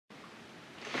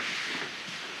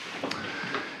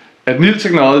At NILT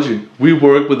Technology, we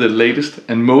work with the latest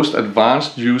and most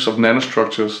advanced use of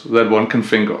nanostructures that one can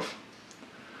think of.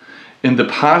 In the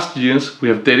past years, we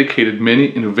have dedicated many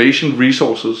innovation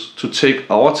resources to take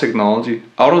our technology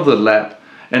out of the lab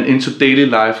and into daily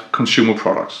life consumer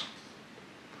products.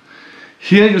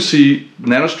 Here you see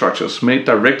nanostructures made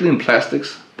directly in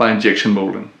plastics by injection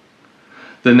molding.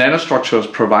 The nanostructures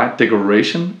provide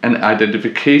decoration and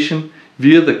identification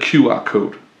via the QR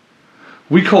code.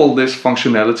 We call this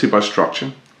functionality by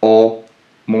structure, or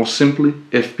more simply,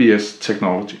 FBS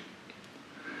technology.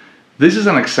 This is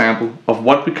an example of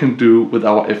what we can do with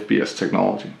our FBS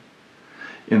technology.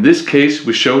 In this case,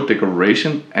 we show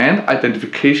decoration and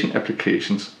identification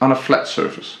applications on a flat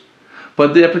surface.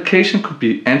 But the application could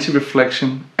be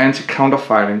anti-reflection,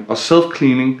 anti-counterfeiting, or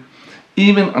self-cleaning,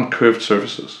 even on curved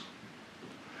surfaces.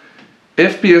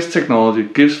 FBS technology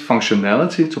gives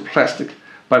functionality to plastic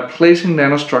by placing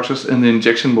nanostructures in the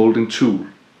injection molding tool.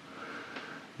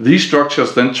 These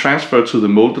structures then transfer to the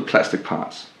molded plastic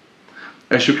parts.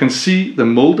 As you can see, the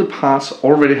molded parts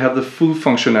already have the full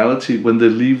functionality when they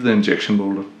leave the injection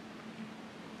molder.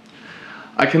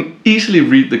 I can easily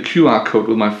read the QR code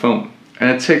with my phone, and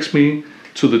it takes me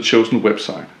to the chosen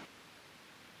website.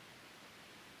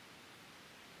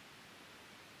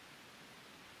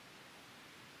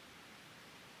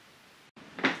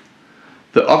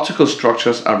 The optical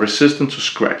structures are resistant to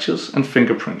scratches and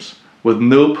fingerprints, with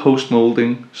no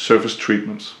post-molding surface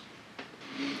treatments.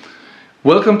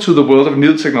 Welcome to the world of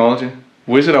NILT technology.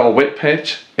 Visit our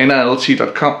webpage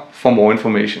nilt.com for more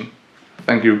information.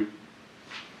 Thank you.